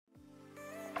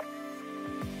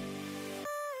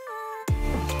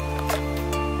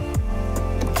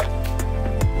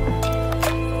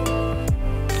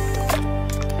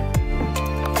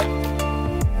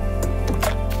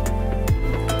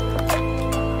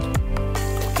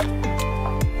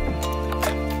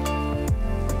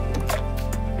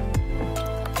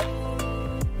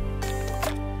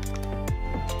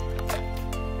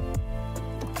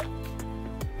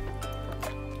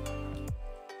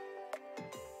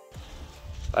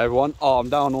Hey everyone, I'm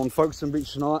down on Folkestone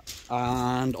beach tonight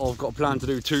and I've got a plan to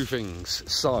do two things.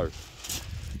 So,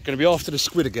 going to be after the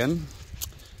squid again.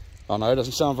 I know it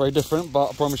doesn't sound very different, but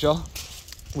I promise you,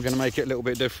 we're going to make it a little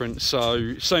bit different.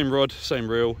 So, same rod, same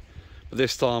reel, but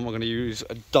this time we're going to use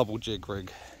a double jig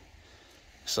rig.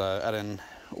 So, adding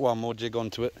one more jig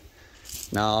onto it.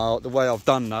 Now, the way I've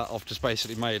done that, I've just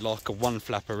basically made like a one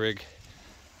flapper rig,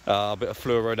 a bit of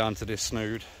fluoro down to this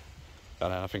snood.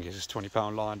 And I think it's just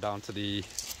 £20 line down to the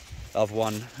other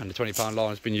one, and the £20 line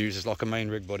has been used as like a main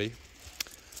rig body.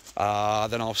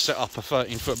 Then I've set up a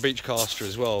 13-foot beach caster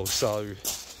as well. So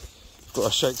I've got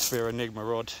a Shakespeare Enigma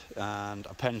rod and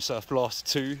a Penn Surf Blaster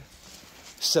 2,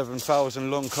 7,000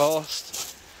 long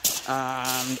cast.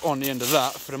 And on the end of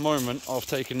that, for the moment, I've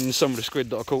taken some of the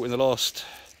squid that I caught in the last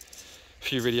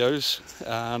few videos,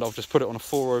 and I've just put it on a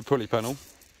 4-row pulley pennal.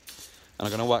 And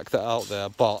I'm going to whack that out there,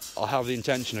 but I have the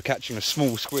intention of catching a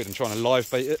small squid and trying to live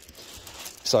bait it.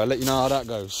 So I'll let you know how that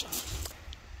goes.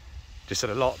 Just had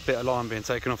a bit of line being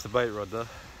taken off the bait rod there.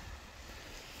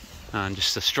 And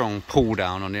just a strong pull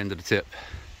down on the end of the tip.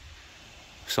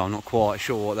 So I'm not quite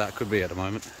sure what that could be at the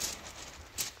moment.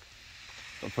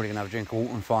 I'm probably going to have a drink of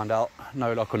water and find out.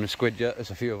 No luck on the squid yet. There's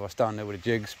a few of us down there with the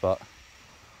jigs, but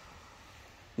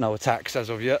no attacks as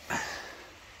of yet.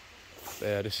 But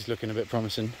yeah, this is looking a bit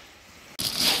promising.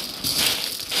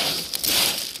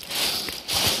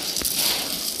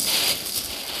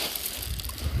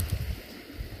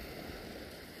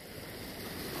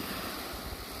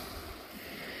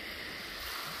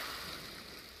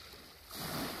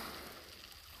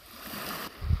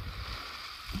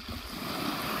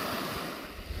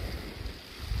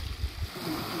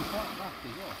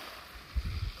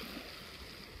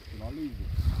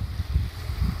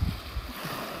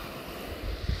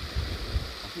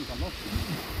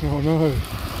 Oh no.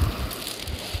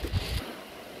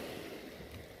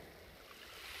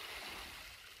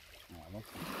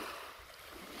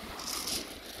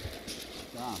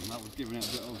 Damn, that was giving it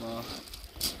a bit of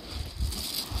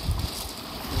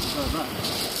go back.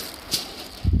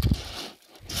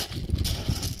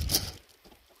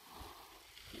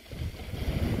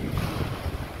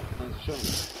 That's a shame.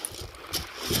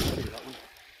 Look at that one.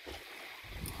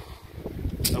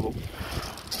 Double.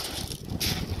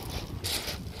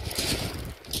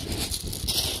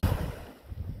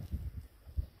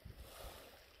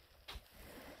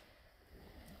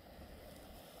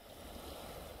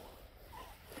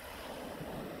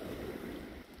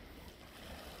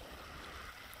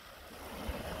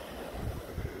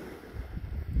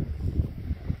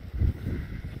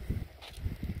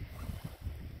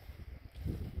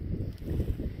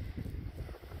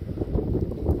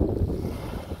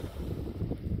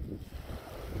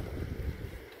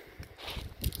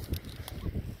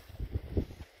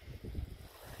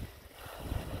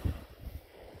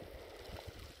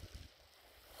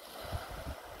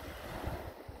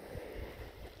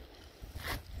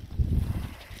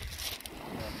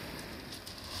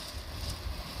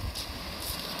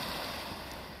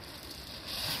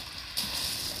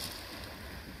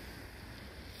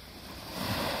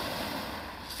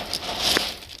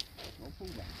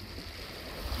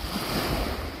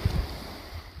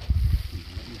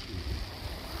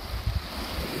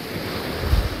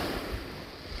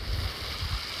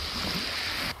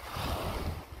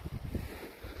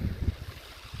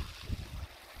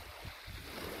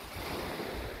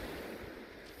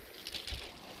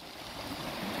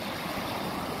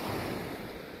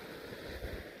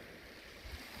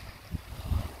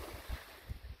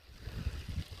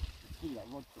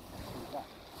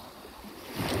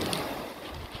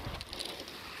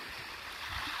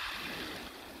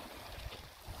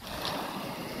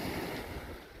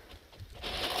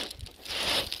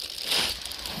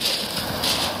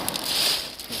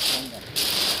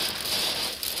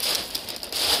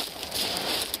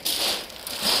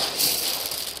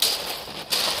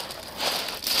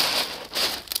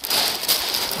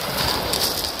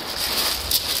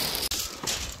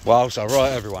 Wow, so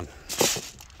right everyone,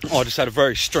 I just had a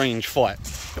very strange fight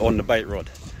on the bait rod.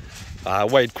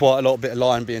 Weighed quite a lot, bit of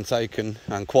line being taken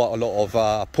and quite a lot of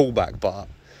pullback, but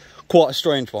quite a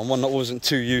strange one that I wasn't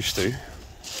too used to.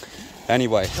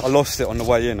 Anyway, I lost it on the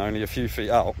way in, only a few feet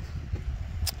out.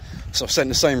 So I sent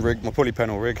the same rig, my pulley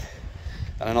pennal rig,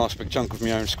 and a nice big chunk of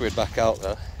my own squid back out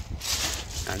there.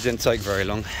 And it didn't take very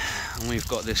long. And we've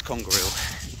got this conger eel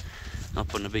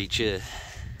up on the beach here.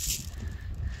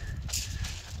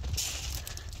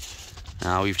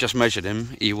 Now we've just measured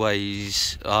him. He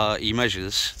weighs, he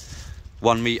measures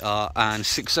 1 metre and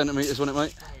 6 centimetres, wasn't it,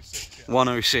 mate?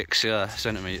 106, yeah,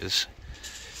 centimetres.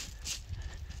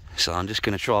 So I'm just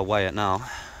going to try weigh it now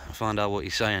and find out what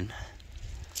he's saying.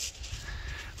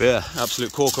 But yeah,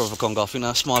 absolute corker of a conger. I think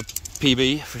that's my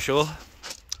PB for sure.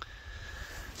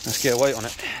 Let's get a weight on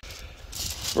it.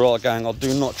 Right gang, I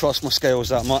do not trust my scales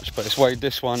that much, but it's weighed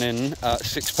this one in at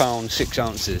 £6 6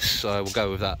 ounces, so we'll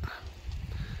go with that.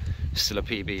 Still a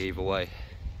PB either way.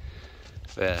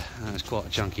 But yeah, that's quite a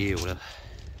chunky eel there.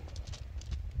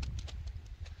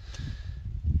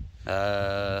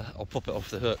 I'll pop it off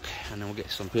the hook and then we'll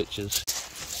get some pictures.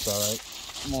 So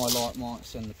my light might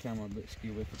send the camera a bit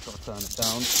skew if I try to turn it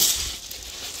down.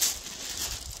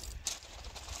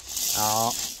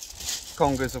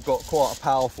 Congers have got quite a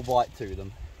powerful bite to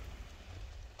them,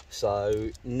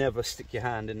 so never stick your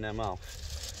hand in their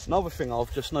mouth. Another thing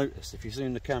I've just noticed, if you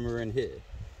zoom the camera in here,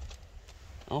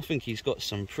 I think he's got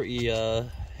some pretty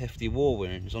hefty war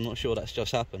wounds. I'm not sure that's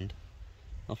just happened.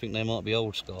 I think they might be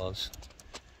old scars.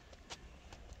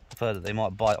 I've heard that they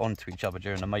might bite onto each other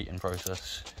during the mating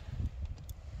process.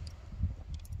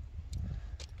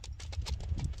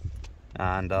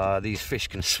 And these fish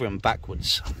can swim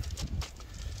backwards.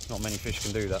 Not many fish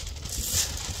can do that.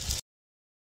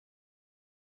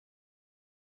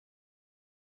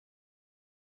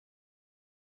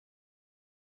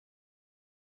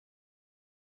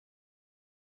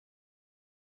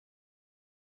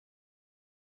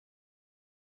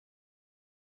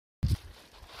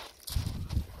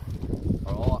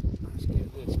 Alright, let's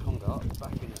get this conger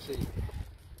back in the sea.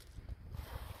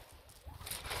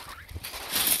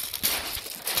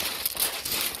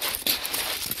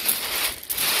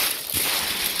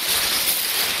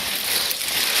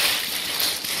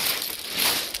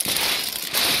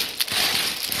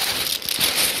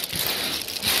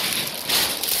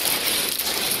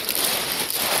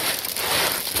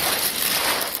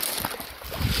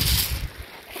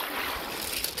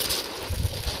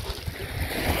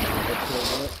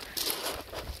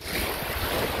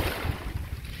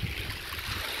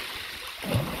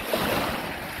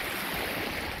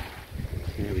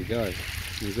 There we go,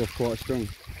 he's off quite strong.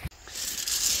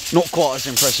 Not quite as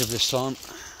impressive this time.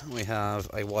 We have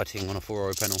a whiting on a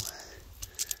 4-0 pennal.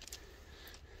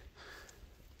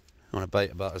 On a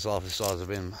bait about as half the size of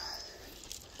him.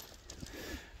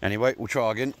 Anyway, we'll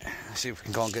try again, see if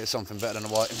we can't get something better than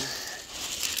a whiting.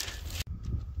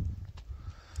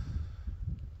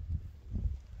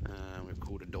 We've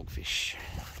called a dogfish.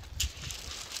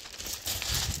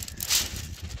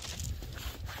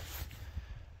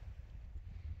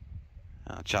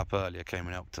 A chap earlier came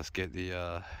and helped us get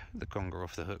the conger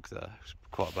off the hook there. It was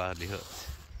quite badly hooked.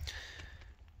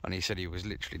 And he said he was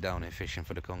literally down here fishing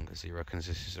for the congers. He reckons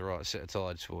this is the right set of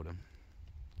tides for them.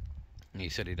 And he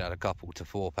said he'd had a couple to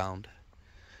 £4.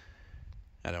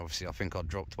 And obviously I think I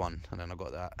dropped one, and then I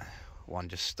got that one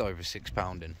just over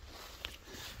 £6 in.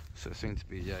 So it seemed to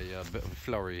be a bit of a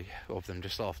flurry of them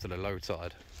just after the low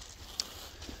tide.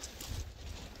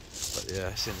 But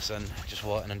yeah, since then, just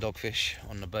whiting and dogfish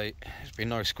on the bait. There's been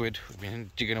no squid. We've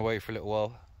been jigging away for a little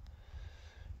while,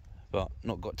 but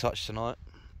not got touched tonight.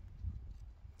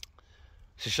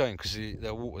 It's a shame because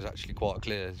the water's actually quite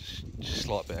clear. There's just a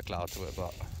slight bit of cloud to it,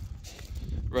 but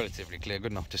relatively clear.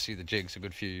 Good enough to see the jigs a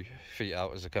good few feet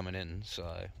out as they're coming in.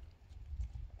 So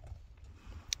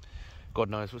God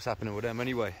knows what's happening with them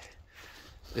anyway.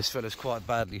 This fella's quite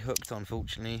badly hooked,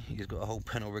 unfortunately. He's got a whole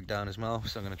pennal rig down his mouth,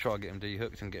 so I'm going to try and get him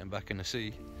dehooked and get him back in the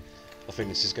sea. I think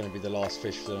this is going to be the last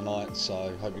fish for the night,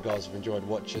 so hope you guys have enjoyed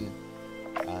watching,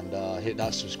 and hit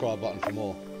that subscribe button for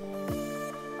more.